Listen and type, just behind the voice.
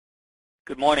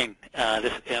Good morning, and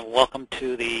welcome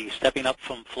to the Stepping Up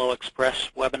from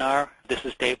FlowXpress webinar. This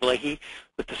is Dave Leahy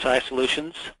with DASI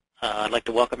Solutions. I'd like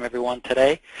to welcome everyone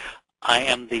today. I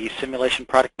am the Simulation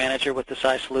Product Manager with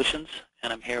DASI Solutions,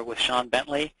 and I'm here with Sean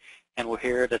Bentley, and we're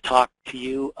here to talk to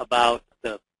you about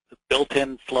the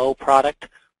built-in Flow product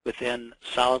within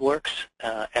SOLIDWORKS,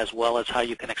 as well as how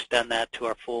you can extend that to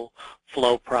our full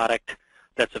Flow product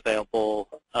that's available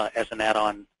as an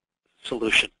add-on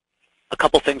solution. A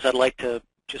couple things I'd like to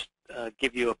just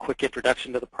give you a quick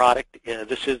introduction to the product.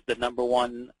 This is the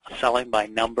 #1 selling by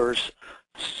numbers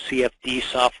CFD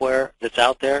software that's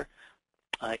out there.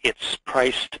 It's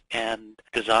priced and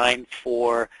designed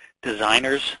for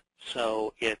designers,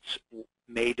 so it's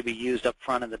made to be used up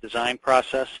front in the design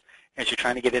process as you're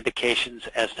trying to get indications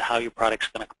as to how your product's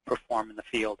going to perform in the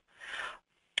field.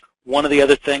 One of the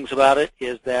other things about it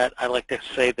is that I like to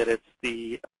say that it's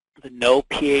the no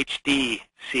PhD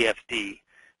CFD.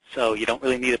 So you don't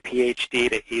really need a PhD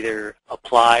to either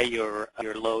apply your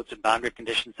loads and boundary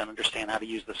conditions and understand how to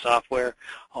use the software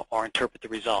or interpret the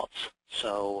results.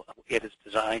 So it is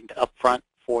designed up front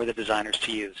for the designers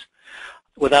to use.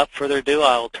 Without further ado,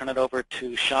 I'll turn it over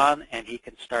to Sean, and he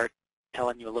can start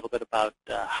telling you a little bit about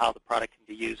how the product can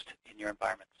be used in your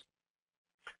environments.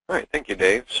 All right, thank you,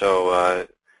 Dave. So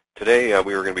today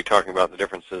we were going to be talking about the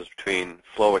differences between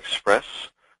FlowXpress,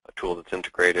 a tool that's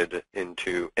integrated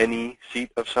into any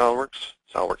seat of SOLIDWORKS.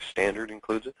 SOLIDWORKS Standard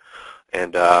includes it.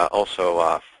 And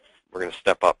also we're going to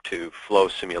step up to Flow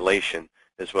Simulation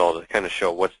as well to kind of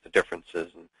show what's the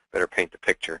differences and better paint the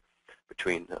picture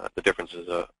between the differences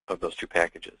of those two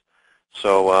packages.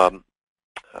 So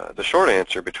the short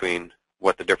answer between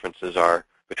what the differences are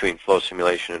between Flow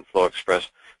Simulation and FlowXpress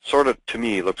sort of, to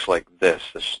me, looks like this.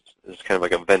 This is kind of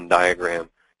like a Venn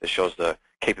diagram that shows the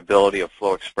capability of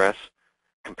FlowXpress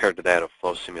compared to that of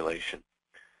Flow Simulation.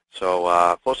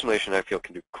 So Flow Simulation, I feel,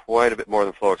 can do quite a bit more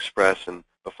than FlowXpress,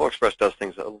 but FlowXpress does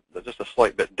things just a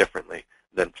slight bit differently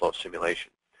than Flow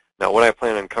Simulation. Now, what I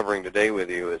plan on covering today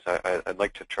with you is I'd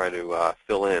like to try to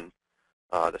fill in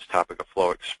this topic of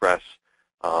FlowXpress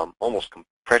almost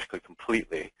practically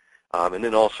completely, and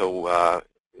then also,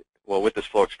 well, with this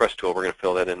FlowXpress tool, we're going to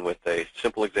fill that in with a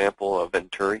simple example of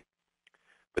Venturi.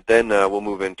 But then we'll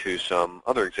move into some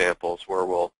other examples where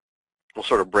we'll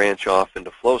sort of branch off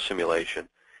into Flow Simulation,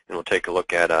 and we'll take a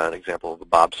look at an example of a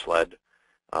bobsled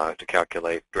to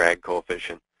calculate drag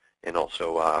coefficient, and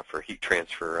also for heat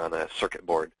transfer on a circuit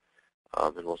board.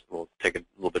 And we'll take a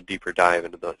little bit deeper dive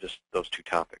into just those two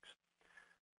topics.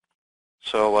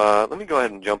 So let me go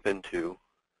ahead and jump into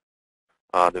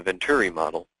the Venturi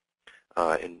model,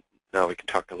 and now we can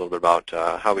talk a little bit about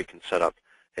how we can set up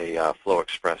a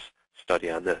FlowXpress study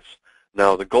on this.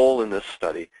 Now, the goal in this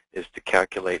study is to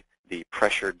calculate the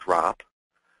pressure drop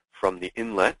from the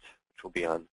inlet, which will be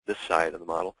on this side of the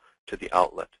model, to the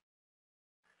outlet.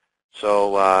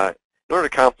 So in order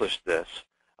to accomplish this,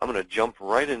 I'm going to jump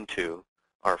right into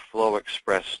our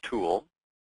FlowXpress tool.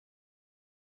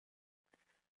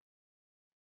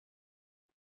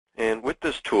 And with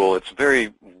this tool, it's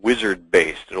very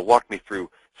wizard-based. It'll walk me through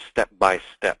step by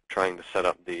step trying to set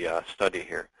up the study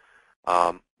here.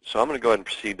 So I'm going to go ahead and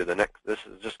proceed to the next. This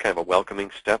is just kind of a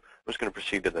welcoming step. I'm just going to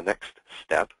proceed to the next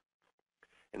step.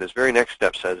 And this very next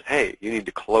step says, hey, you need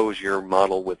to close your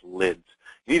model with lids.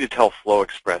 You need to tell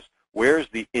FlowXpress where's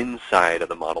the inside of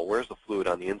the model, where's the fluid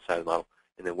on the inside of the model,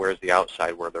 and then where's the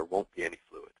outside where there won't be any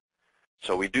fluid.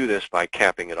 So we do this by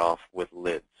capping it off with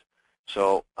lids.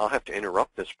 So I'll have to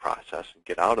interrupt this process and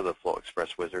get out of the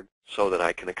FlowXpress wizard so that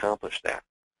I can accomplish that.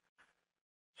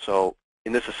 So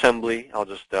in this assembly, I'll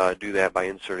just do that by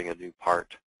inserting a new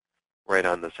part right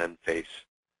on this end face.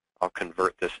 I'll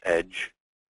convert this edge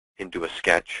into a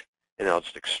sketch, and I'll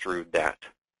just extrude that.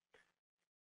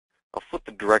 I'll flip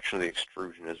the direction of the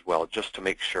extrusion as well, just to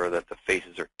make sure that the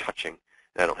faces are touching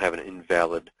and I don't have an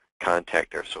invalid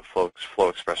contact there. So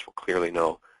FlowXpress will clearly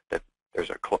know that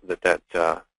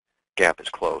that gap is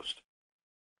closed.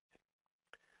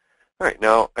 All right,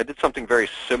 now I did something very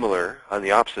similar on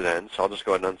the opposite end, so I'll just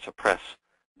go ahead and unsuppress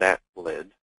that lid.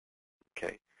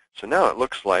 Okay, so now it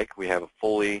looks like we have a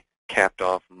fully capped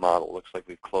off model. Looks like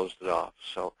we've closed it off.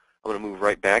 So I'm going to move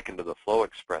right back into the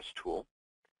FlowXpress tool,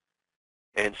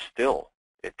 and still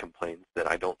it complains that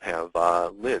I don't have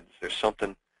lids. There's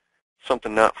something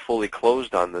not fully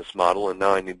closed on this model, and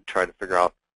now I need to try to figure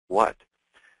out what.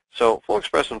 So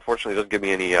FlowXpress unfortunately doesn't give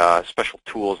me any special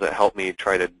tools that help me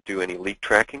try to do any leak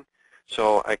tracking.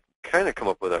 So I kind of come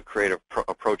up with a creative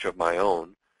approach of my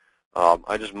own.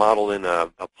 I just model in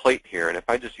a plate here, and if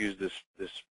I just use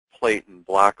this plate and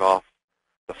block off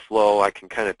the flow, I can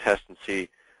kind of test and see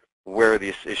where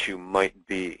this issue might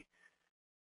be.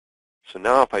 So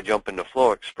now if I jump into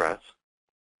FlowXpress,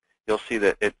 you'll see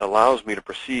that it allows me to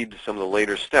proceed to some of the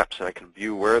later steps, and I can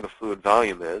view where the fluid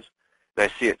volume is. And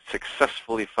I see it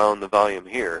successfully found the volume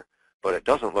here, but it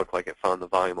doesn't look like it found the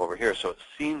volume over here. So it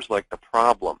seems like the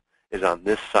problem is on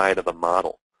this side of the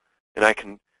model. And I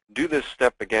can do this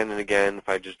step again and again if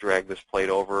I just drag this plate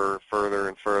over further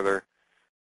and further.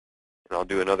 And I'll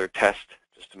do another test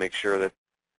just to make sure that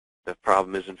the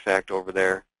problem is in fact over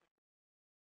there.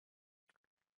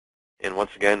 And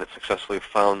once again, it successfully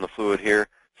found the fluid here,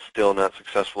 still not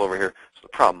successful over here. So the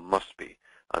problem must be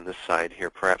on this side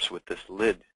here, perhaps with this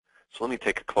lid. So let me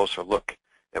take a closer look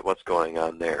at what's going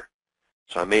on there.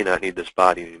 So I may not need this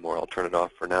body anymore. I'll turn it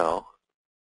off for now.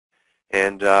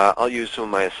 And I'll use some of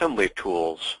my assembly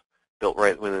tools built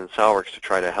right within SOLIDWORKS to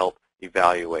try to help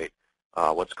evaluate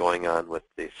what's going on with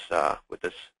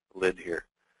this lid here.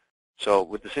 So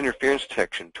with this interference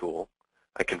detection tool,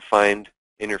 I can find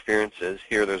interferences.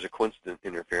 Here there's a coincident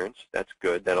interference. That's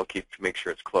good. That'll make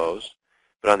sure it's closed.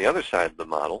 But on the other side of the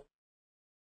model,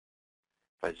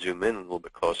 if I zoom in a little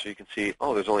bit closer, you can see,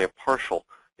 oh, there's only a partial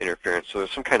interference. So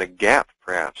there's some kind of gap,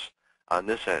 perhaps, on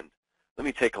this end. Let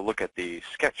me take a look at the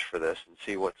sketch for this and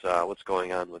see what's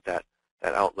going on with that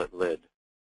outlet lid.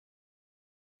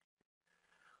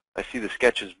 I see the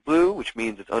sketch is blue, which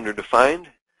means it's underdefined.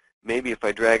 Maybe if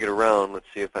I drag it around, let's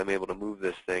see if I'm able to move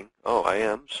this thing. Oh, I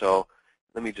am. So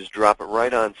let me just drop it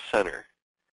right on center.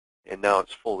 And now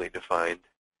it's fully defined.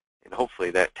 And hopefully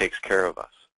that takes care of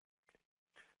us.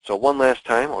 So one last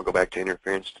time, I'll go back to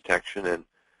interference detection and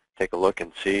take a look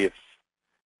and see if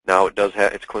now it does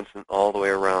have, it's coincident all the way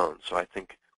around. So I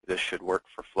think this should work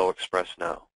for FlowXpress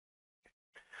now.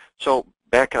 So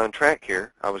back on track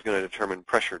here, I was going to determine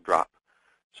pressure drop.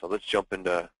 So let's jump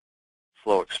into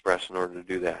FlowXpress in order to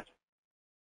do that.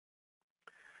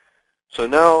 So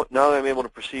now that I'm able to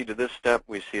proceed to this step,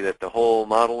 we see that the whole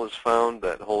model is found,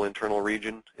 that whole internal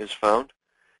region is found.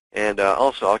 And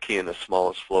also, I'll key in the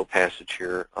smallest flow passage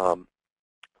here.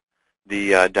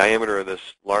 The diameter of this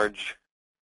large,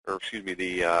 or excuse me,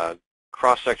 the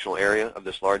cross-sectional area of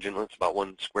this large inlet is about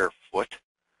 1 square foot.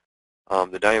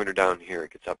 The diameter down here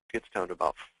gets down to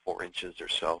about 4 inches or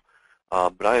so.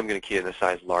 But I am going to key in a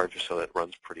size larger so that it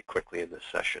runs pretty quickly in this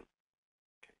session.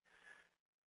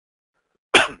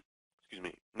 Okay. Excuse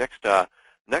me. The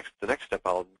next step,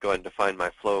 I'll go ahead and define my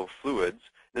flow fluids.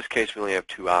 In this case, we only have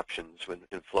 2 options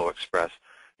in FlowXpress.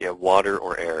 You have water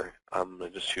or air. I'm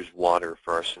going to just choose water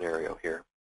for our scenario here.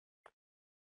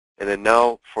 And then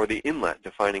now for the inlet,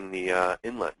 defining the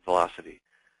inlet velocity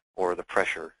or the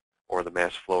pressure or the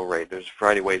mass flow rate. There's a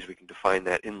variety of ways we can define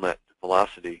that inlet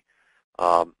velocity.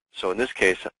 So in this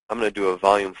case, I'm going to do a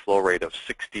volume flow rate of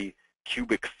 60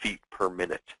 cubic feet per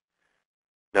minute.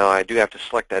 Now I do have to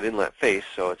select that inlet face,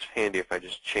 so it's handy if I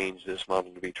just change this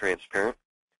model to be transparent.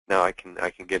 Now I can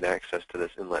get access to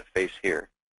this inlet face here.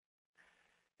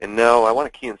 And now I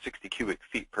want to key in 60 cubic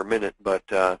feet per minute, but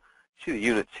see the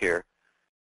units here.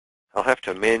 I'll have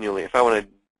to manually, if I want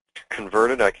to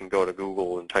convert it, I can go to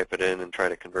Google and type it in and try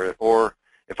to convert it. Or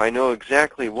if I know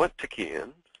exactly what to key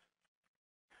in,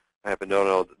 I happen to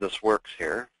know that this works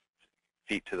here,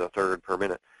 feet to the third per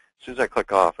minute. As soon as I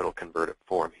click off, it'll convert it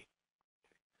for me.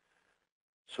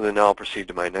 So then now I'll proceed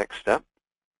to my next step.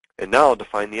 And now I'll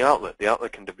define the outlet. The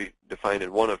outlet can be defined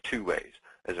in one of 2 ways,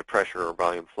 as a pressure or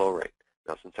volume flow rate.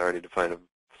 Now since I already defined a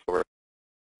flow rate,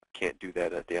 I can't do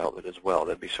that at the outlet as well.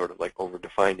 That'd be sort of like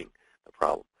over-defining the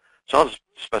problem. So I'll just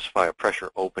specify a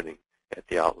pressure opening at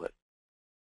the outlet.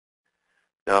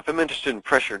 Now if I'm interested in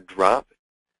pressure drop,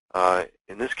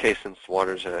 in this case, since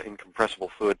water is an incompressible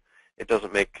fluid, it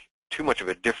doesn't make too much of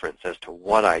a difference as to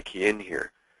what I key in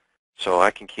here. So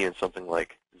I can key in something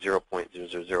like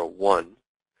 0.0001,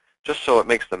 just so it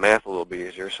makes the math a little bit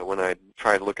easier. So when I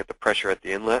try to look at the pressure at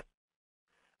the inlet,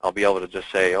 I'll be able to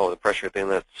just say, oh, the pressure at the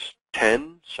inlet's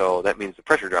 10, so that means the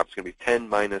pressure drop is going to be 10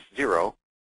 minus 0.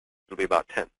 It'll be about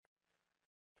 10.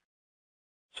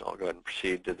 So I'll go ahead and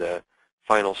proceed to the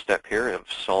final step here of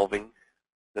solving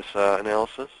this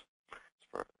analysis.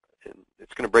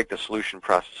 It's going to break the solution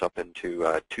process up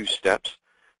into 2 steps.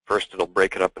 First, it'll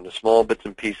break it up into small bits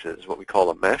and pieces, what we call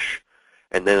a mesh,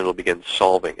 and then it'll begin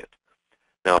solving it.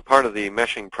 Now, part of the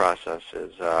meshing process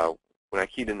is when I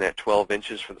keyed in that 12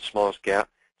 inches for the smallest gap,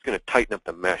 it's going to tighten up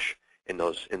the mesh in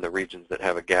the regions that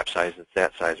have a gap size that's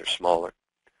that size or smaller.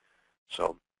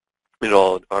 So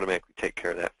it'll automatically take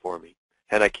care of that for me.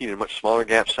 Had I keyed in a much smaller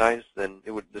gap size, then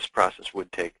this process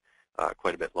would take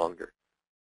quite a bit longer.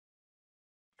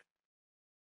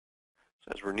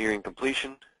 So as we're nearing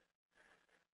completion,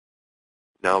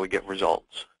 now we get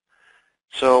results.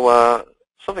 So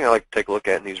something I like to take a look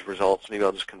at in these results, maybe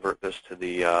I'll just convert this to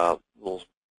the little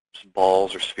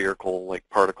balls or spherical like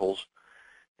particles.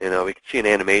 And we can see an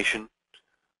animation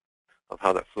of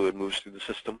how that fluid moves through the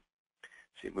system.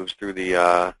 See, it moves through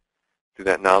the through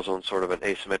that nozzle in sort of an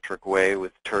asymmetric way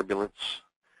with turbulence.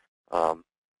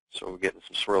 So we're getting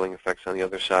some swirling effects on the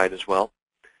other side as well.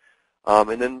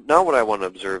 And then now what I want to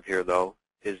observe here, though,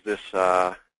 is this,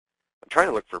 I'm trying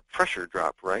to look for pressure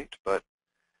drop, right? But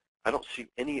I don't see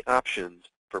any options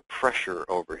for pressure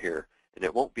over here, and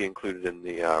it won't be included in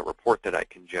the report that I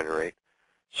can generate.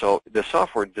 So the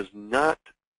software does not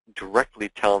directly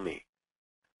tell me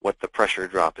what the pressure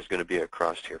drop is going to be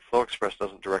across here. FlowXpress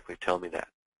doesn't directly tell me that.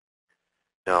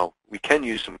 Now, we can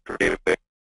use some creative ways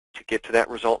to get to that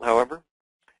result, however.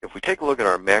 If we take a look at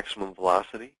our maximum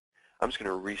velocity, I'm just going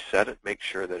to reset it, make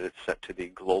sure that it's set to the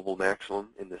global maximum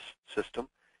in this system,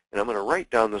 and I'm going to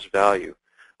write down this value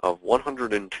of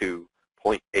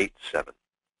 102.87.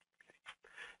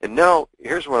 And now,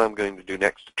 here's what I'm going to do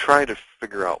next to try to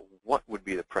figure out what would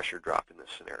be the pressure drop in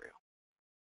this scenario.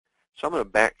 So I'm going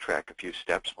to backtrack a few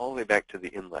steps all the way back to the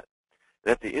inlet.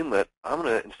 And at the inlet, I'm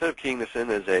going to, instead of keying this in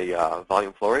as a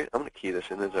volume flow rate, I'm going to key this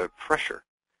in as a pressure.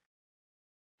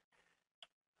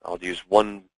 I'll use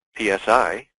 1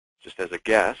 psi, just as a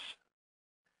guess,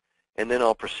 and then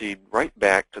I'll proceed right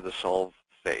back to the solve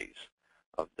phase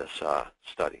of this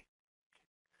study.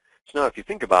 So now if you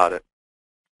think about it,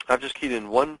 I've just keyed in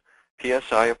 1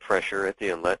 psi of pressure at the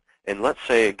inlet, and let's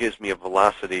say it gives me a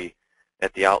velocity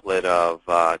at the outlet of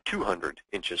 200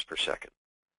 inches per second.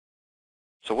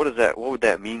 So what would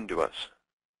that mean to us?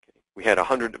 Okay. We had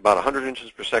about 100 inches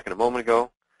per second a moment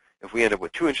ago. If we end up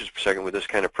with 2 inches per second with this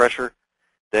kind of pressure,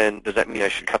 then does that mean I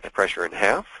should cut the pressure in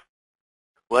half?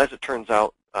 Well, as it turns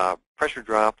out, pressure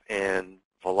drop and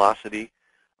velocity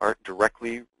aren't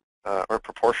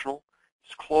proportional.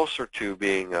 It's closer to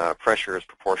being pressure is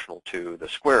proportional to the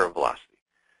square of velocity.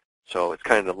 So it's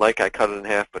kind of like I cut it in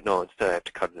half, but no, instead I have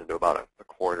to cut it into about a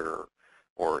quarter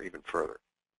or even further.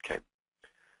 Okay.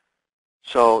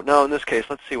 So now in this case,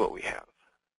 let's see what we have.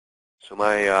 So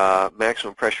my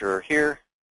maximum pressure here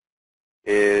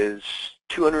is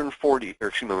 240, or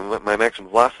excuse me, my maximum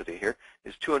velocity here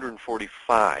is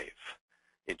 245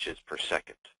 inches per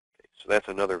second. Okay, so that's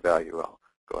another value I'll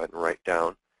go ahead and write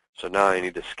down. So now I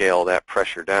need to scale that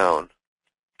pressure down.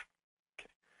 Okay.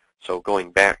 So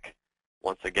going back,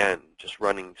 once again, just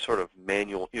running sort of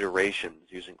manual iterations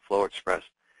using FlowXpress,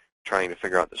 trying to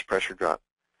figure out this pressure drop.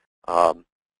 I'm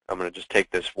going to just take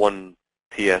this 1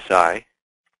 psi,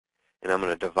 and I'm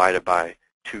going to divide it by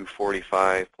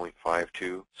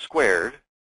 245.52 squared.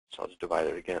 So I'll just divide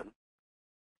it again.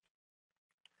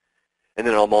 And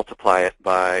then I'll multiply it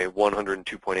by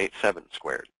 102.87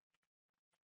 squared.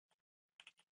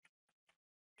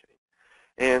 Okay.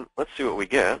 And let's see what we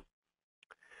get.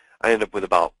 I end up with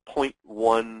about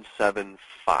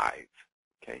 0.175.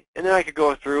 Okay. And then I could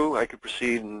go through, I could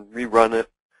proceed and rerun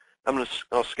it.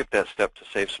 I'll skip that step to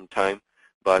save some time,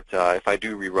 but if I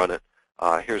do rerun it,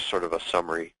 here's sort of a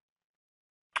summary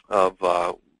of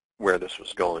where this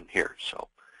was going here. So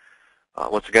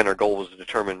once again, our goal was to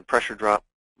determine pressure drop.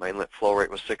 My inlet flow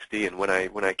rate was 60, and when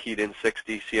I keyed in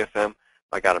 60 CFM,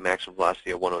 I got a maximum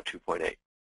velocity of 102.8.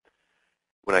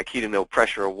 When I keyed in a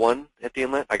pressure of 1 at the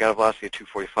inlet, I got a velocity of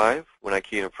 245. When I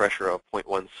keyed in a pressure of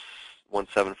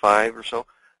 0.175 or so,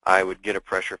 I would get a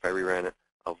pressure, if I reran it,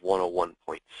 of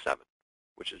 101.7,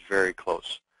 which is very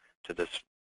close to this.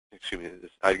 Excuse me,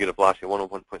 I'd get a velocity of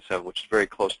 101.7, which is very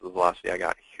close to the velocity I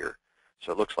got here.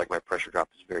 So it looks like my pressure drop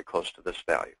is very close to this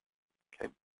value. Okay.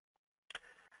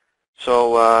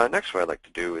 So next what I'd like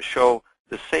to do is show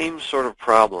the same sort of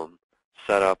problem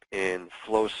set up in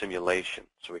flow simulation,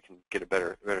 so we can get a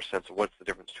better sense of what's the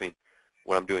difference between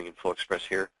what I'm doing in FlowXpress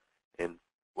here and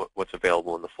what's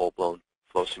available in the full-blown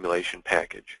flow simulation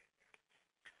package.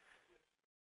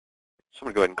 So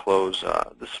I'm going to go ahead and close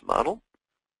this model.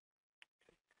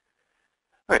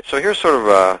 All right, so here's sort of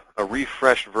a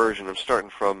refreshed version. I'm starting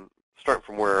from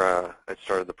where I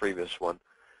started the previous one,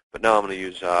 but now I'm going to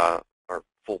use our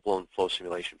full-blown flow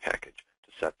simulation package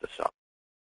to set this up.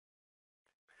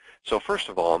 So first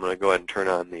of all, I'm going to go ahead and turn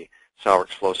on the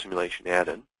SOLIDWORKS Flow Simulation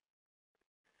add-in.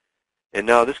 And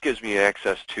now this gives me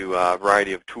access to a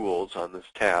variety of tools on this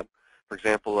tab. For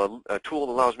example, a tool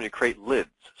that allows me to create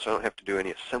lids, so I don't have to do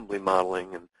any assembly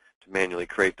modeling and to manually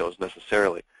create those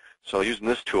necessarily. So using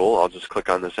this tool, I'll just click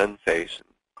on this end face and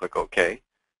click OK.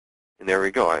 And there we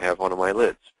go. I have one of my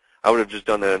lids. I would have just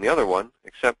done that on the other one,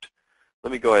 except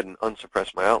let me go ahead and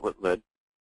unsuppress my outlet lid.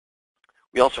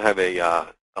 We also have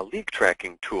a leak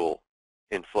tracking tool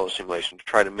in flow simulation to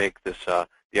try to make this the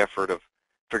effort of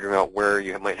figuring out where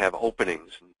you might have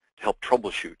openings and to help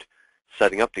troubleshoot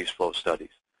setting up these flow studies.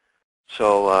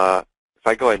 So if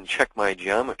I go ahead and check my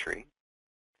geometry,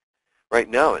 right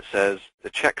now it says the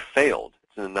check failed.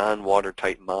 It's in a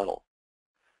non-watertight model.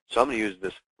 So I'm going to use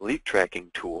this leak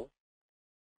tracking tool.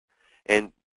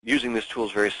 And using this tool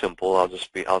is very simple.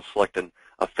 I'll select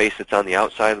a face that's on the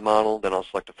outside of the model, then I'll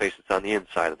select a face that's on the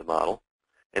inside of the model,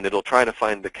 and it'll try to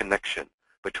find the connection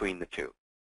between the two.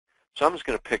 So I'm just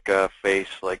going to pick a face,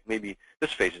 like maybe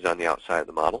this face is on the outside of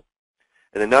the model.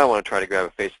 And then now I want to try to grab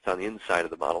a face that's on the inside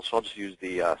of the model, so I'll just use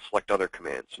the select other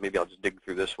command. So maybe I'll just dig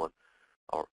through this one.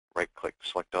 I'll right-click,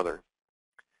 select other.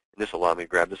 And this will allow me to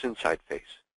grab this inside face.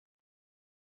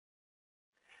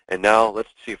 And now let's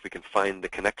see if we can find the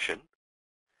connection.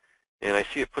 And I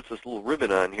see it puts this little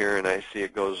ribbon on here, and I see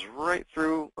it goes right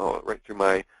through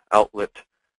my outlet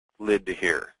lid to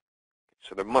here.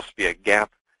 So there must be a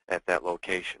gap at that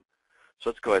location. So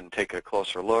let's go ahead and take a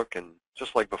closer look, and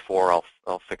just like before,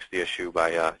 I'll fix the issue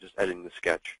by just editing the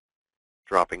sketch,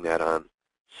 dropping that on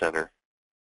center,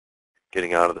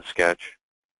 getting out of the sketch.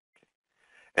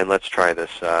 And let's try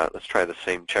this. Let's try the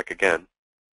same check again.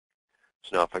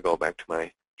 So now if I go back to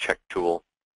my check tool,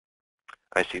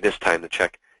 I see this time the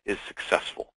check is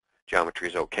successful. Geometry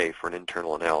is okay for an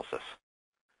internal analysis.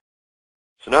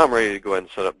 So now I'm ready to go ahead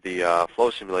and set up the flow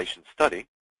simulation study.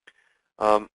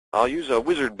 I'll use a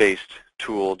wizard-based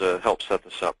tool to help set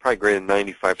this up. Probably greater than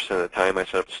 95% of the time I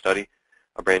set up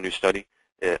a brand new study,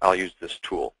 I'll use this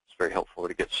tool. It's very helpful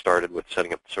to get started with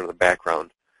setting up sort of the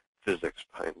background physics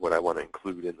behind what I want to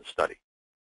include in the study.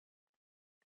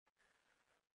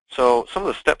 So some of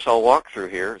the steps I'll walk through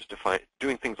here is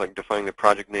doing things like defining the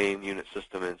project name, unit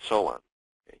system, and so on.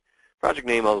 Okay. Project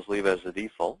name I'll just leave as the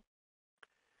default.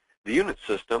 The unit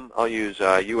system, I'll use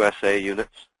USA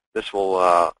units. This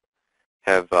will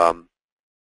have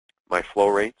my flow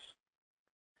rates.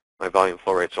 My volume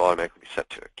flow rates will automatically be set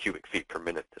to cubic feet per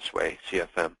minute this way,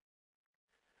 CFM.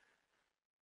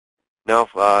 Now,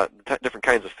 different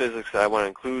kinds of physics that I want to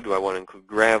include. Do I want to include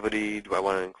gravity? Do I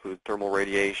want to include thermal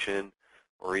radiation?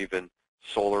 Or even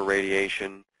solar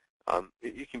radiation?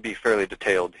 You can be fairly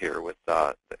detailed here with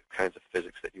the kinds of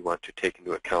physics that you want to take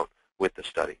into account with the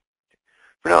study.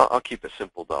 For now, I'll keep it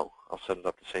simple, though. I'll set it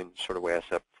up the same sort of way I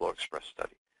set up the FlowXpress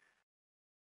study.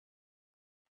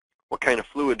 What kind of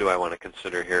fluid do I want to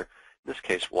consider here? In this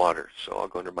case, water. So I'll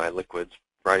go under my liquids,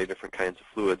 variety of different kinds of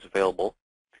fluids available.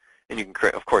 And you can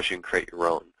create, of course, you can create your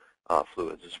own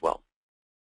fluids as well.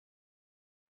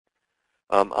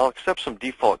 I'll accept some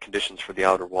default conditions for the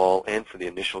outer wall and for the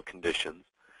initial conditions.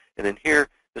 And then here,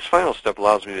 this final step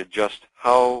allows me to adjust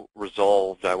how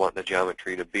resolved I want the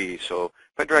geometry to be. So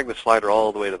if I drag the slider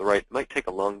all the way to the right, it might take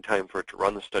a long time for it to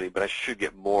run the study, but I should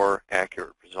get more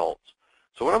accurate results.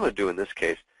 So what I'm going to do in this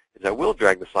case is I will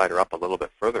drag the slider up a little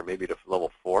bit further, maybe to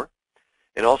level 4.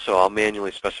 And also I'll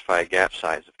manually specify a gap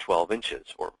size of 12 inches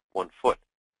or 1 foot.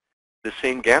 The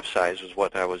same gap size was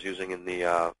what I was using in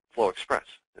the FlowXpress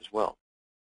as well.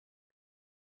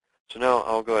 So now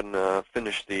I'll go ahead and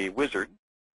finish the wizard.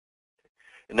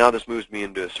 And now this moves me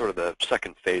into sort of the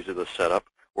second phase of the setup,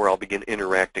 where I'll begin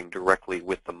interacting directly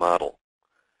with the model.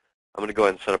 I'm going to go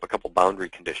ahead and set up a couple boundary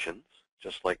conditions,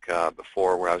 just like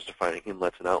before where I was defining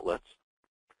inlets and outlets.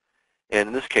 And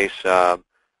in this case,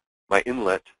 my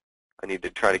inlet, I need to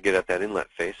try to get at that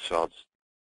inlet face, so I'll just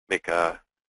make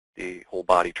the whole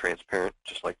body transparent,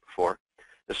 just like before.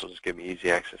 This will just give me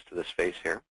easy access to this face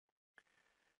here.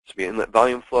 This will be inlet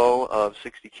volume flow of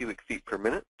 60 cubic feet per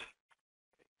minute.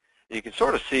 And you can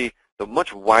sort of see the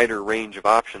much wider range of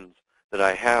options that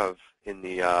I have in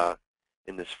the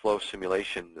in this flow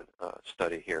simulation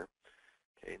study here.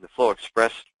 Okay, in the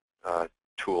FlowXpress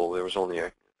tool, there was only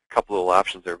a couple little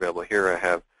options that are available. Here I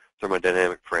have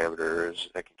thermodynamic parameters.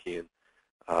 I can key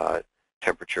in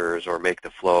temperatures or make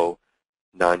the flow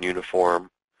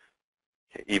non-uniform.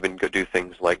 Even go do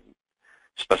things like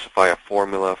specify a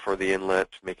formula for the inlet,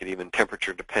 make it even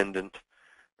temperature dependent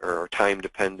or time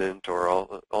dependent, or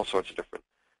all sorts of different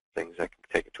things that can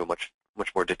take it to a much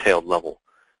more detailed level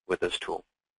with this tool.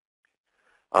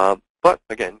 But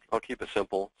again, I'll keep it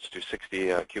simple. Let's do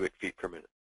 60 cubic feet per minute.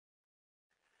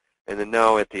 And then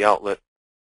now at the outlet,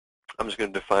 I'm just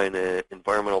going to define an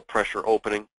environmental pressure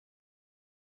opening.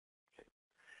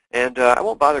 And I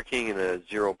won't bother keying in a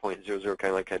 0.00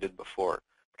 kind of like I did before,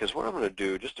 because what I'm going to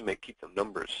do, just to keep the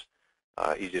numbers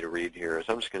easy to read here, is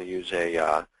I'm just going to use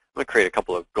I'm going to create a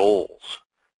couple of goals,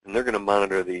 and they're going to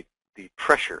monitor the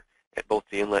pressure at both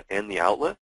the inlet and the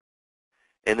outlet,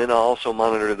 and then I'll also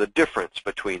monitor the difference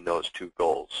between those two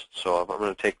goals. So I'm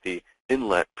going to take the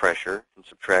inlet pressure and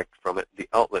subtract from it the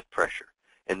outlet pressure,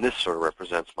 and this sort of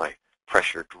represents my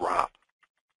pressure drop.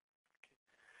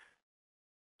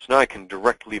 So now I can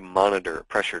directly monitor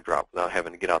pressure drop without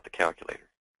having to get out the calculator.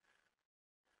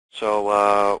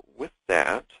 So with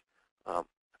that, I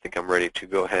think I'm ready to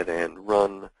go ahead and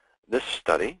run this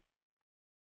study.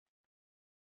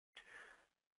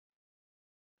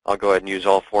 I'll go ahead and use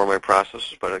all four of my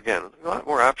processes, but again, a lot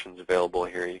more options available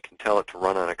here. You can tell it to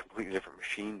run on a completely different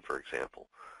machine, for example.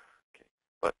 Okay,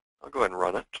 but I'll go ahead and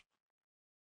run it.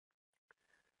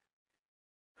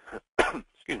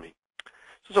 Excuse me.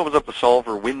 This opens up the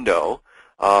solver window.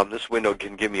 This window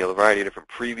can give me a variety of different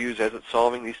previews as it's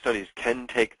solving. These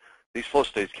flow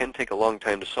studies can take a long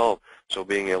time to solve, so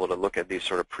being able to look at these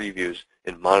sort of previews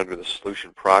and monitor the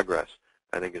solution progress,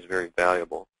 I think, is very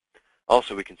valuable.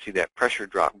 Also, we can see that pressure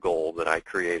drop goal that I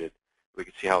created. We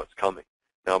can see how it's coming.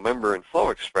 Now, remember, in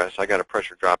FlowXpress, I got a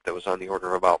pressure drop that was on the order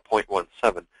of about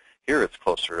 0.17. Here, it's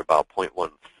closer to about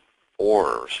 0.14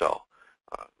 or so.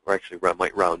 Or actually, I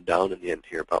might round down in the end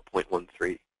here, about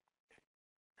 0.13.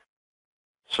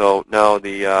 So now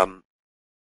the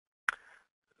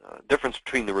difference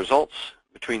between the results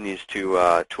between these two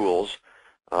tools,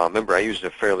 remember I used a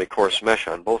fairly coarse mesh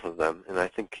on both of them, and I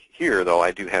think here, though,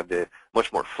 I do have the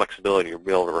much more flexibility to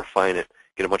be able to refine it,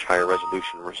 get a much higher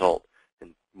resolution result,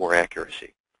 and more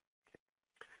accuracy.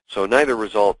 So neither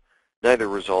result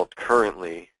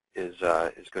currently is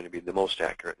going to be the most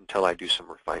accurate until I do some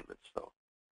refinements, though.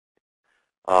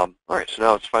 All right, so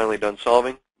now it's finally done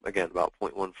solving. Again, about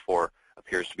 0.14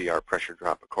 appears to be our pressure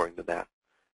drop according to that.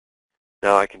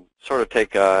 Now I can sort of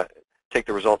take the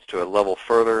results to a level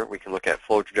further. We can look at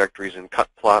flow trajectories and cut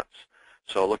plots.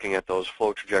 So looking at those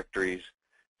flow trajectories,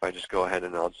 if I just go ahead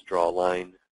and I'll just draw a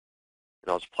line, and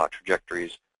I'll just plot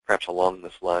trajectories perhaps along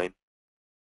this line.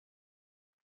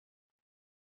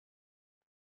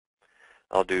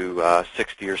 I'll do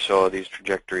 60 or so of these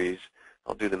trajectories.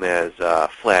 I'll do them as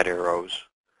flat arrows,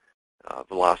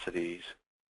 velocities,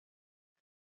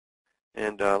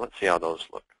 and let's see how those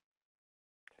look.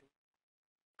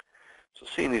 So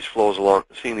seeing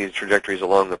these trajectories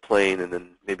along the plane and then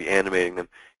maybe animating them,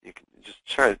 you can just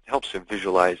try to help to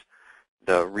visualize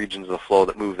the regions of the flow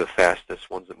that move the fastest,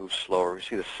 ones that move slower. We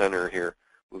see the center here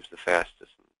moves the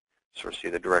fastest, and sort of see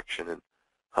the direction and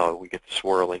how we get the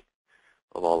swirling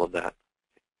of all of that.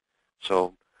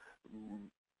 So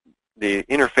the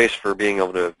interface for being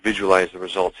able to visualize the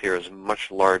results here is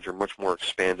much larger, much more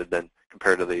expanded than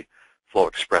compared to the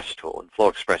FlowXpress tool. In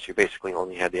FlowXpress, you basically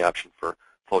only had the option for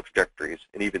flow trajectories,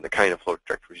 and even the kind of flow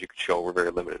trajectories you could show were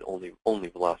very limited, only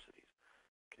velocities.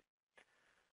 Okay.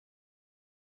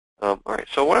 All right,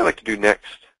 so what I'd like to do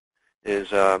next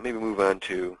is maybe move on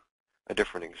to a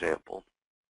different example.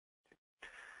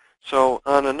 So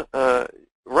on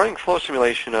running flow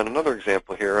simulation on another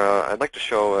example here, I'd like to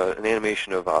show an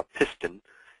animation of a piston,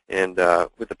 and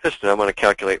with the piston I'm going to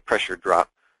calculate pressure drop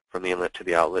from the inlet to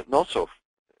the outlet, and also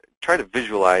try to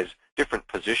visualize different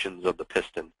positions of the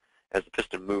piston as the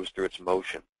piston moves through its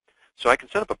motion. So I can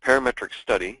set up a parametric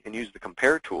study and use the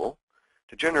compare tool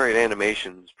to generate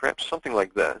animations, perhaps something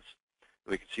like this.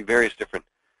 We can see various different,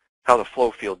 how the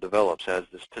flow field develops as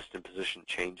this piston position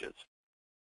changes.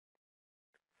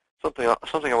 Something I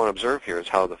want to observe here is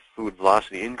how the fluid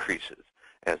velocity increases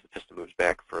as the piston moves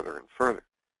back further and further.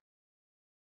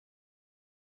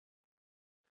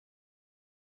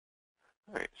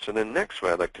 All right, so then next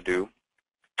what I'd like to do,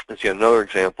 let's see, another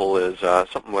example is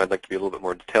something I'd like to be a little bit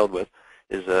more detailed with,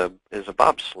 is a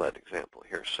bobsled example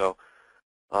here. So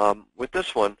with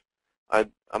this one,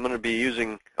 I'm going to be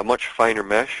using a much finer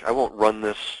mesh. I won't run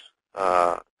this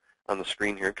on the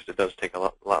screen here because it does take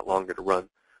a lot longer to run,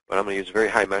 but I'm going to use very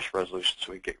high mesh resolution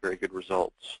so we get very good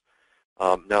results.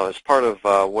 Now, as part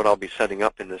of what I'll be setting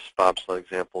up in this bobsled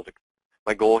example,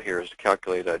 my goal here is to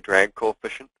calculate a drag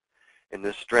coefficient, and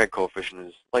this drag coefficient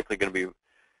is likely going to be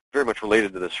very much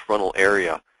related to this frontal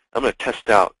area. I'm going to test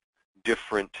out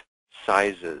different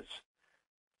sizes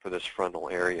for this frontal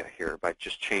area here by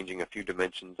just changing a few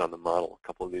dimensions on the model, a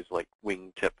couple of these like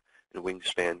wingtip and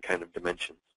wingspan kind of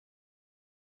dimensions.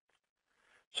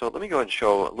 So let me go ahead and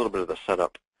show a little bit of the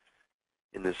setup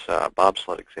in this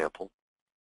bobsled example.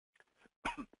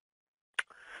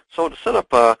 So to set up,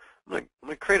 I'm going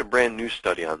to create a brand new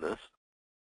study on this.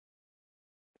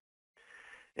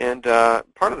 And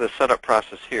part of the setup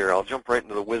process here, I'll jump right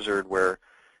into the wizard where,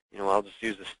 I'll just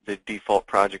use the default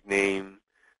project name,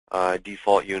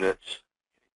 default units.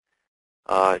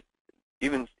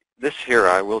 Even this here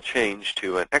I will change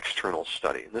to an external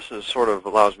study. And this is sort of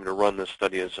allows me to run this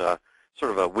study as a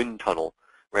sort of a wind tunnel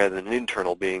rather than an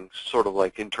internal, being sort of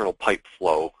like internal pipe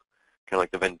flow, kind of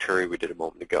like the Venturi we did a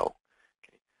moment ago.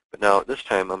 Okay. But now this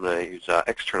time I'm going to use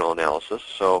external analysis.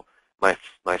 So my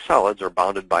solids are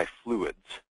bounded by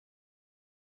fluids.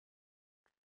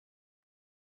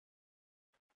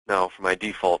 Now for my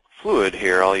default fluid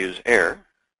here, I'll use air.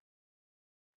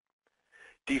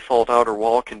 default outer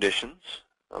wall conditions.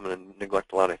 I'm going to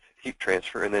neglect a lot of heat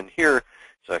transfer. And then here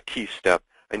is a key step.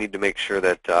 I need to make sure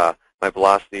that my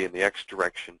velocity in the x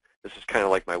direction, this is kind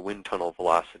of like my wind tunnel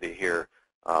velocity here.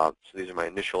 So these are my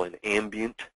initial and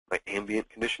my ambient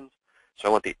conditions. So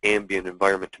I want the ambient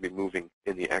environment to be moving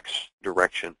in the x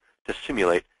direction to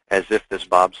simulate as if this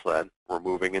bobsled were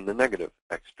moving in the negative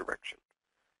x direction.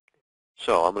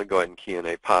 So I'm going to go ahead and key in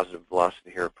a positive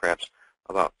velocity here, perhaps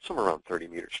about somewhere around 30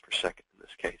 meters per second in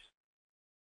this case.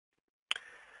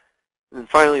 And then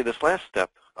finally, this last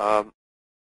step,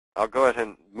 I'll go ahead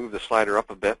and move the slider up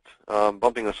a bit.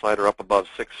 Bumping the slider up above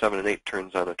 6, 7, and 8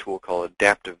 turns on a tool called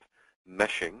adaptive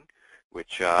meshing,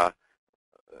 which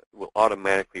will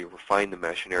automatically refine the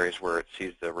mesh in areas where it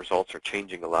sees the results are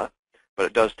changing a lot, but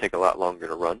it does take a lot longer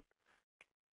to run.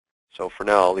 So for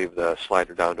now, I'll leave the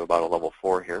slider down to about a level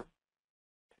 4 here.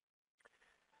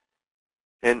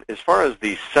 And as far as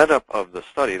the setup of the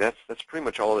study, that's pretty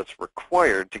much all that's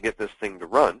required to get this thing to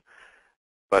run.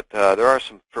 But there are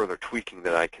some further tweaking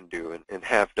that I can do and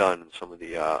have done in some of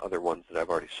the other ones that I've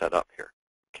already set up here.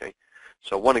 Okay,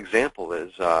 so one example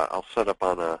is I'll set up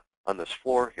on this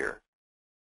floor here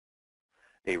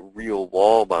a real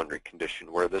wall boundary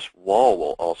condition where this wall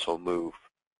will also move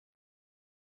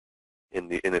in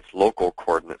its local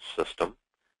coordinate system,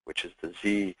 which is the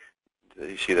z.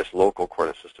 You see this local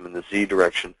coordinate system in the z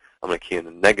direction. I'm going to key in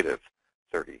the negative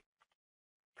 30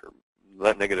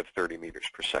 meters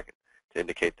per second to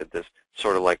indicate that this,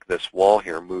 sort of like this wall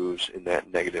here, moves in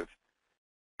that negative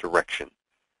direction,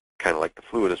 kind of like the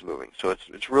fluid is moving. So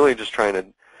it's really just trying to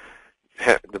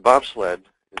the bobsled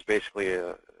is basically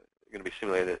going to be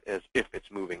simulated as if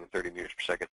it's moving in 30 meters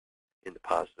per second in the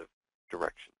positive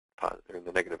direction, or in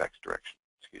the negative x direction.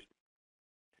 Excuse me.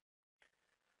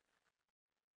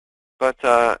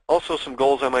 But also some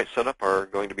goals I might set up are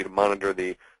going to be to monitor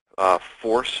the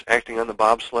force acting on the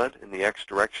bobsled in the x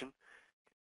direction.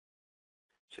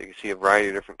 So you can see a variety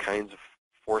of different kinds of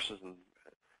forces, and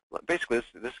basically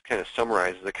this kind of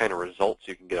summarizes the kind of results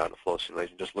you can get out of flow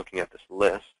simulation just looking at this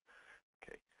list.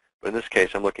 Okay. But in this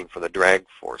case, I'm looking for the drag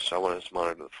force, so I want to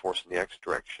monitor the force in the x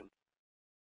direction.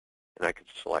 And I can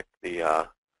select the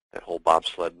that whole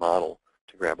bobsled model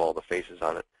to grab all the faces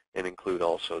on it and include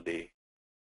also the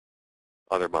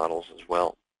other models as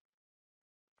well.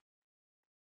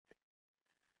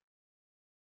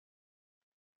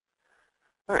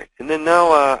 All right, and then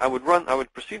now I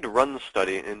would proceed to run the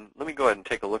study, and let me go ahead and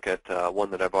take a look at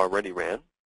one that I've already ran. And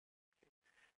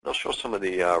I'll show some of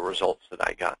the results that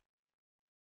I got.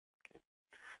 Okay.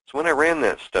 So when I ran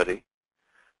that study,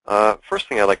 first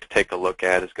thing I'd like to take a look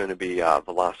at is going to be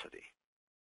velocity.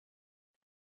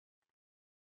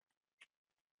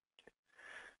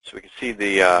 So we can see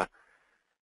the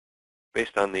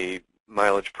based on the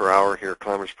mileage per hour here,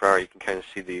 kilometers per hour, you can kind of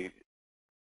see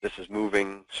this is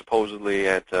moving supposedly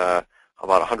at about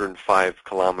 105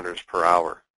 kilometers per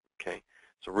hour. Okay,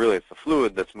 so really it's the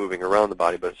fluid that's moving around the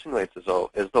body, but it simulates as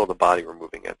though the body were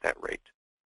moving at that rate.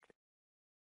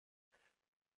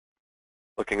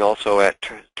 Looking also at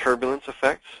turbulence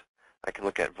effects, I can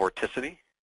look at vorticity,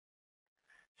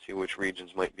 see which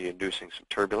regions might be inducing some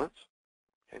turbulence.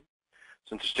 Okay,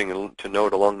 it's interesting to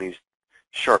note along these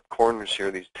sharp corners here,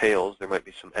 these tails, there might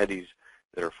be some eddies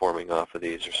that are forming off of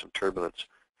these, or some turbulence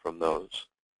from those.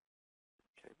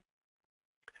 Okay.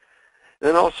 And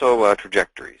then also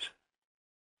trajectories.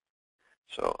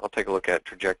 So I'll take a look at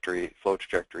flow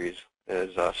trajectories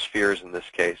as spheres in this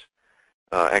case,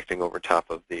 acting over top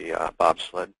of the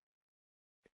bobsled.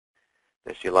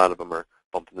 I see a lot of them are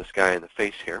bumping this guy in the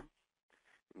face here,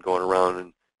 and going around,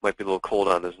 and might be a little cold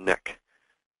on his neck.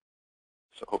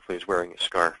 So hopefully he's wearing a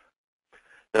scarf.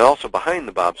 Then also behind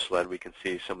the bobsled, we can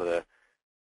see some of the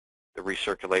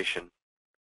recirculation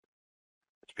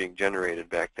that's being generated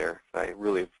back there. If I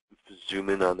really zoom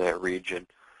in on that region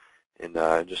and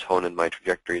just hone in my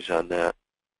trajectories on that,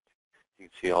 you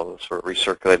can see all the sort of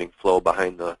recirculating flow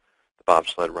behind the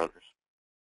bobsled runners.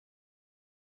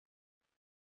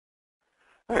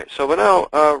 All right, so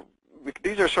now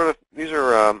these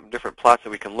are different plots that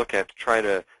we can look at to try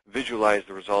to visualize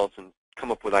the results and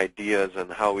come up with ideas on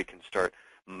how we can start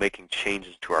making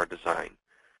changes to our design.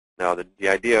 Now, the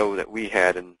idea that we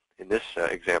had in this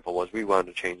example was we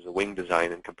wanted to change the wing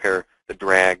design and compare the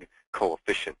drag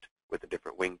coefficient with the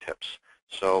different wing tips.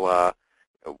 So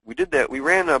we did that. We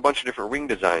ran a bunch of different wing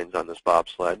designs on this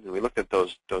bobsled, and we looked at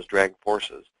those drag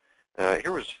forces.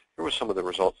 Here was some of the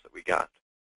results that we got.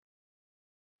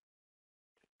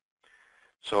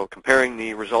 So comparing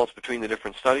the results between the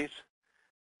different studies,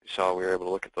 we saw we were able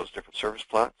to look at those different surface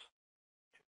plots.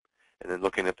 And then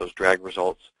looking at those drag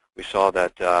results, we saw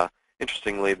that,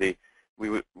 interestingly,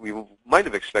 we might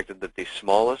have expected that the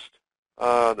smallest,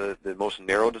 the most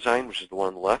narrow design, which is the one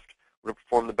on the left, would have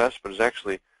performed the best, but it's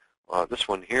actually this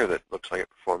one here that looks like it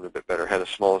performed a bit better, had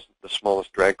the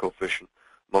smallest drag coefficient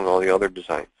among all the other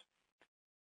designs.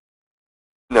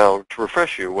 Now, to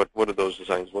refresh you, what did those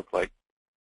designs look like?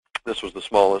 This was the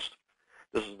smallest.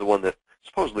 This is the one that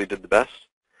supposedly did the best,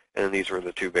 and then these were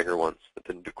the two bigger ones that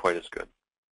didn't do quite as good.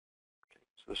 Okay,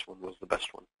 so this one was the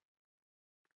best one.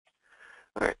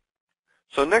 All right.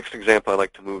 So next example I'd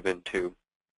like to move into,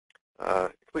 a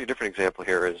completely different example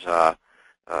here is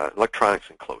electronics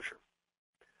enclosure.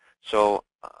 So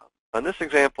on this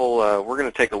example, we're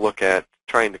going to take a look at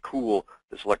trying to cool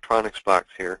this electronics box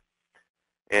here.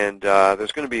 And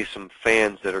there's going to be some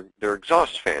fans they're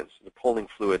exhaust fans. They're pulling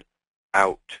fluid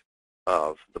out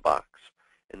of the box.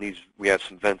 And we have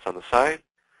some vents on the side,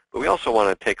 but we also want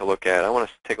to take a look at, I want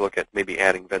us to take a look at maybe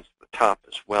adding vents to the top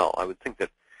as well. I would think that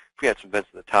if we had some vents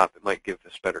at the top, it might give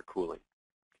us better cooling.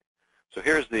 So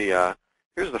here's the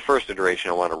first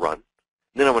iteration I want to run. And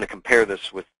then I want to compare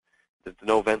this with the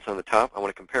no vents on the top. I want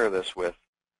to compare this with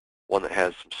one that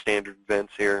has some standard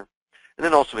vents here, and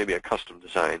then also maybe a custom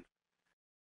design.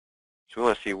 So we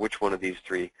want to see which one of these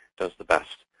three does the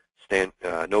best.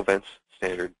 No vents,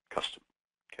 standard, custom.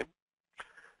 Okay.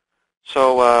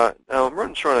 So now I'm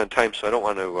running short on time, so I don't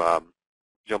want to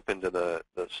jump into the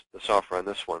software on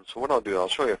this one. So what I'll do, I'll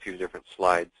show you a few different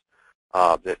slides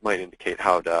that might indicate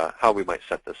how we might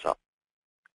set this up.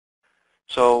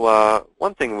 So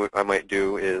one thing I might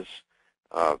do is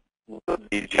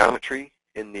the geometry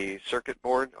in the circuit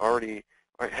board already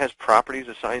has properties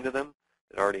assigned to them.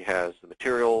 It already has the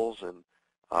materials and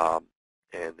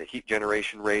the heat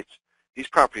generation rates. These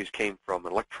properties came from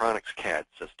an electronics CAD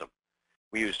system.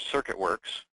 We used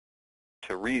SolidWorks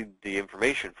to read the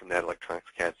information from that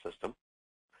electronics CAD system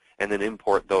and then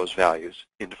import those values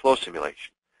into Flow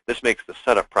Simulation. This makes the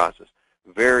setup process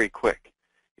very quick.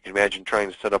 You can imagine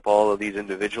trying to set up all of these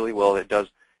individually. Well, it does.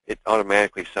 It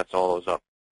automatically sets all those up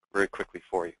very quickly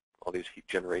for you, all these heat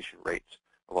generation rates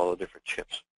of all the different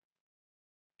chips.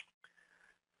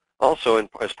 Also,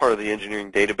 as part of the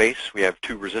engineering database, we have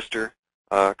two resistor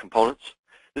components.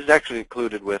 This is actually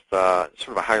included with sort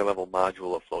of a higher level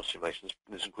module of Flow Simulation.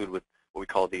 This is included with what we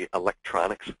call the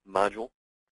electronics module.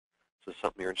 So if this is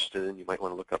something you're interested in, you might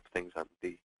want to look up things on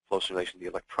the Flow Simulation, the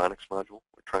electronics module,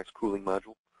 electronics cooling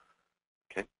module.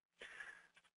 Okay.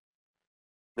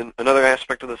 Then another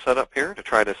aspect of the setup here to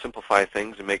try to simplify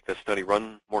things and make this study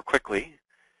run more quickly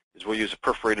is we'll use a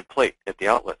perforated plate at the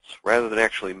outlets rather than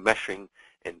actually meshing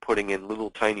and putting in little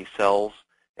tiny cells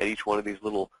at each one of these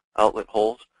little outlet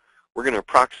holes. We're going to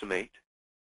approximate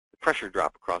the pressure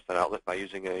drop across that outlet by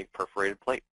using a perforated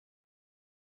plate.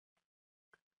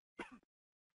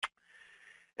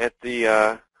 At the,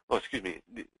 oh, excuse me,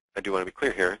 I do want to be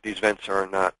clear here. These vents are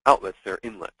not outlets; they're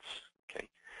inlets. Okay.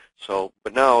 So,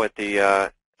 but now at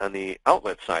the on the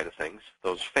outlet side of things,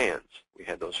 those fans, we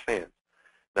had those fans.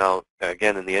 Now,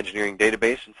 again, in the engineering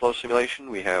database in Flow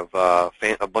Simulation, we have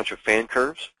a bunch of fan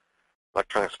curves.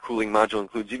 Electronics cooling module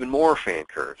includes even more fan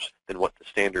curves than what the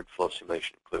standard Flow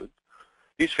Simulation includes.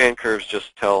 These fan curves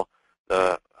just tell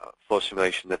the Flow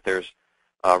Simulation that there's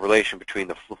a relation between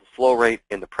the flow rate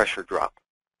and the pressure drop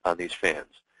on these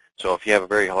fans. So if you have a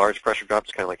very large pressure drop,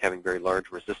 it's kind of like having very large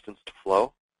resistance to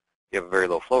flow. You have a very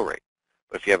low flow rate.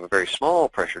 But if you have a very small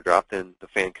pressure drop, then the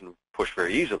fan can push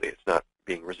very easily. It's not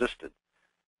being resisted.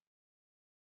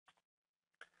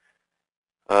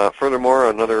 Furthermore,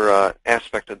 another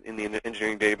aspect in the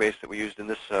engineering database that we used in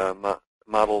this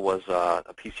model was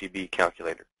a PCB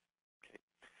calculator. Okay.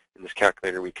 In this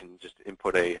calculator, we can just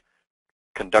input a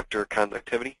conductor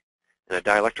conductivity and a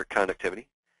dielectric conductivity,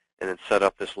 and then set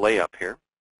up this layup here.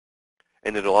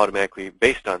 And it'll automatically,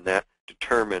 based on that,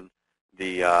 determine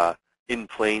the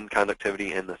in-plane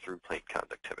conductivity and the through-plane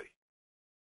conductivity.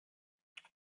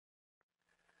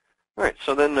 All right,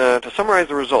 so then to summarize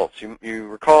the results, you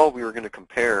recall we were going to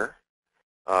compare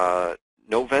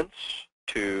no vents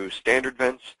to standard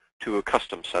vents to a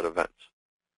custom set of vents.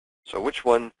 So which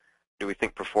one do we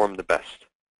think performed the best?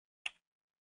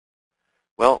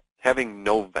 Well, having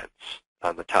no vents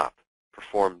on the top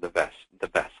performed the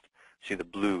best. See, the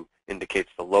blue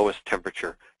indicates the lowest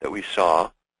temperature that we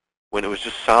saw when it was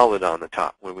just solid on the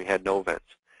top, when we had no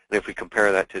vents. And if we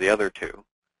compare that to the other two,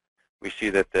 we see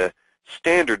that the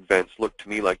standard vents look to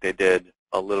me like they did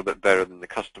a little bit better than the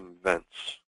custom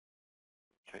vents.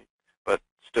 Okay, but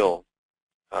still,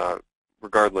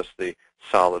 regardless, the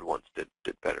solid ones did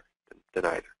better than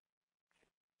either.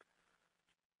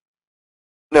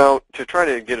 Now, to try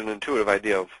to get an intuitive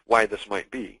idea of why this might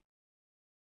be,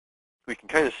 we can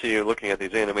kind of see, looking at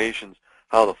these animations,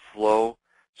 how the flow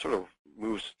sort of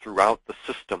moves throughout the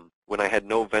system. When I had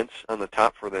no vents on the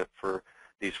top for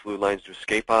these fluid lines to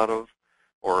escape out of,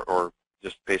 or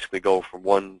just basically go from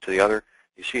one to the other,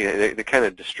 you see they kind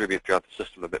of distribute throughout the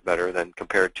system a bit better than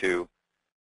compared to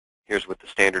here's with the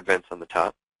standard vents on the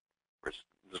top, where it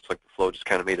looks like the flow just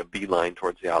kind of made a beeline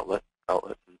towards the outlet.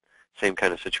 And same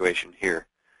kind of situation here.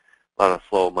 A lot of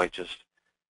flow might just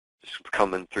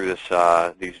come in through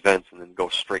these vents and then go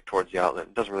straight towards the outlet.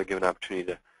 It doesn't really give an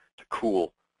opportunity to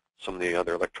cool some of the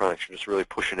other electronics. You're just really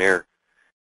pushing air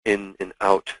in and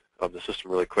out of the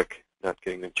system really quick, not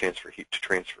getting a chance for heat to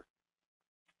transfer.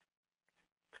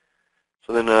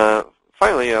 So then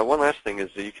finally, one last thing I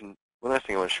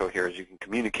want to show here is you can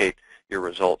communicate your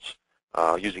results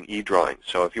using e-drawings.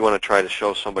 So if you want to try to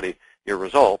show somebody your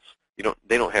results,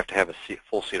 they don't have to have a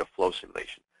full seat of flow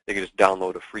simulation. They can just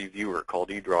download a free viewer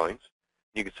called e-drawings.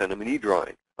 You can send them an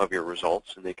e-drawing of your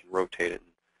results, and they can rotate it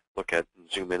and look at and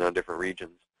zoom in on different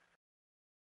regions.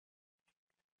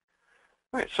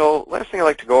 All right, so last thing I'd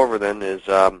like to go over then is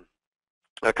a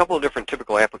couple of different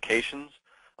typical applications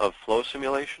of flow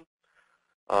simulation,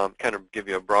 kind of give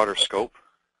you a broader scope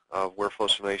of where flow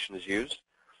simulation is used.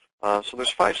 So there's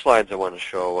 5 slides I want to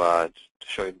show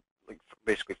you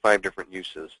basically 5 different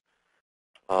uses.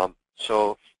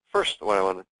 So first, what I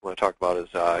want to talk about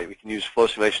is we can use flow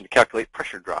simulation to calculate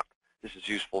pressure drop. This is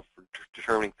useful for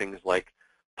determining things like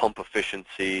pump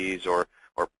efficiencies or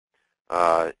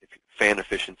fan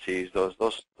efficiencies, those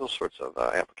sorts of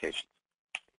applications.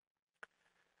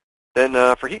 Then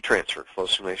for heat transfer, flow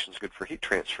simulation is good for heat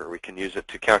transfer. We can use it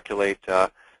to calculate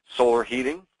solar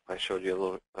heating. I showed you a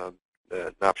little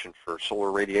an option for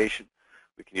solar radiation.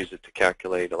 We can use it to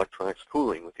calculate electronics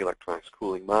cooling with the electronics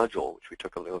cooling module, which we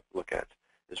took a look at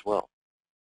as well.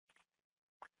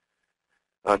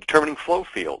 Determining flow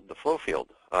field. The flow field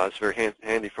is very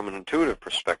handy from an intuitive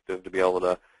perspective to be able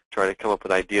to try to come up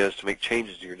with ideas to make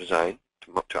changes to your design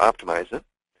to optimize it.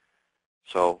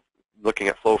 So looking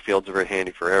at flow fields are very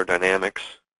handy for aerodynamics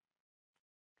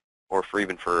or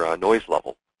even for noise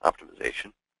level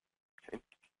optimization. Okay.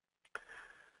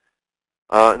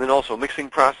 And then also mixing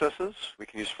processes. We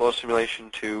can use flow simulation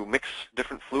to mix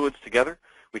different fluids together.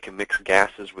 We can mix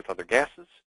gases with other gases.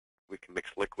 We can mix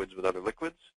liquids with other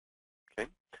liquids. Okay.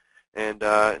 And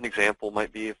an example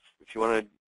might be if you want to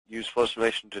use flow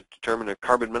simulation to determine a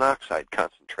carbon monoxide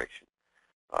concentration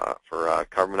for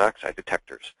carbon monoxide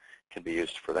detectors can be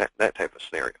used for that type of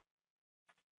scenario.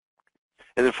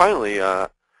 And then finally,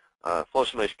 flow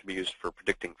simulation can be used for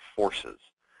predicting forces.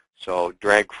 So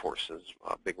drag forces,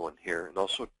 a big one here, and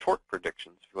also torque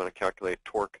predictions if you want to calculate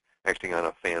torque acting on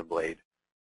a fan blade.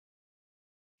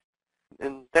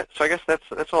 And so I guess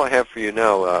that's all I have for you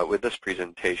now with this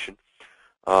presentation.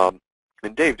 And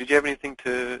Dave, did you have anything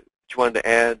that you wanted to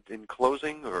add in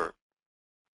closing, or?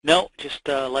 No, just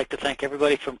like to thank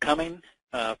everybody for coming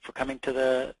to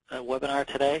the webinar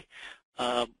today.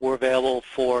 We're available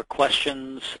for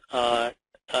questions.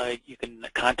 You can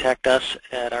contact us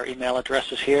at our email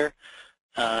addresses here.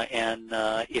 And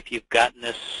if you've gotten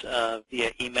this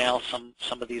via email,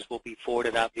 some of these will be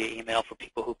forwarded out via email for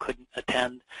people who couldn't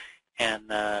attend. And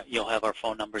you'll have our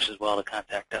phone numbers as well to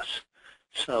contact us.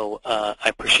 So I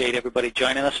appreciate everybody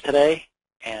joining us today,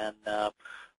 and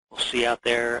we'll see you out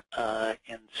there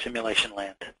in simulation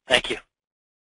land. Thank you.